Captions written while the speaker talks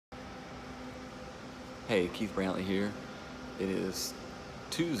Hey, Keith Brantley here. It is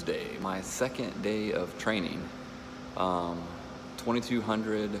Tuesday, my second day of training.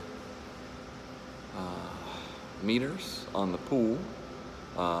 2,200 meters on the pool.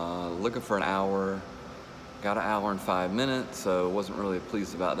 Looking for an hour. Got an hour and 5 minutes, so wasn't really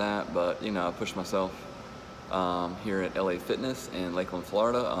pleased about that, but you know, I pushed myself here at LA Fitness in Lakeland,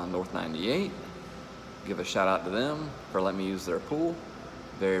 Florida on North 98. Give a shout out to them for letting me use their pool.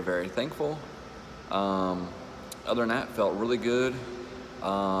 Very, very thankful. Other than that, felt really good.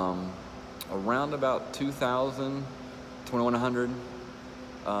 Around about 2,000, 2,100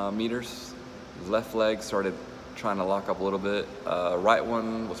 meters. Left leg started trying to lock up a little bit. Right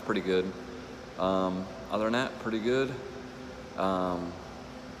one was pretty good. Other than that, pretty good.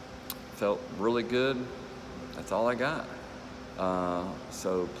 Felt really good. That's all I got.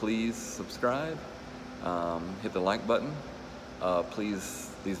 So please subscribe. Hit the like button. Please,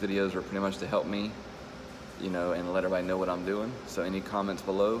 these videos are pretty much to help me, you know, and let everybody know what I'm doing. So any comments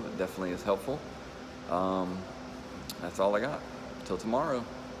below definitely is helpful. That's all I got. Till tomorrow.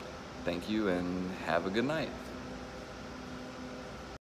 Thank you and have a good night.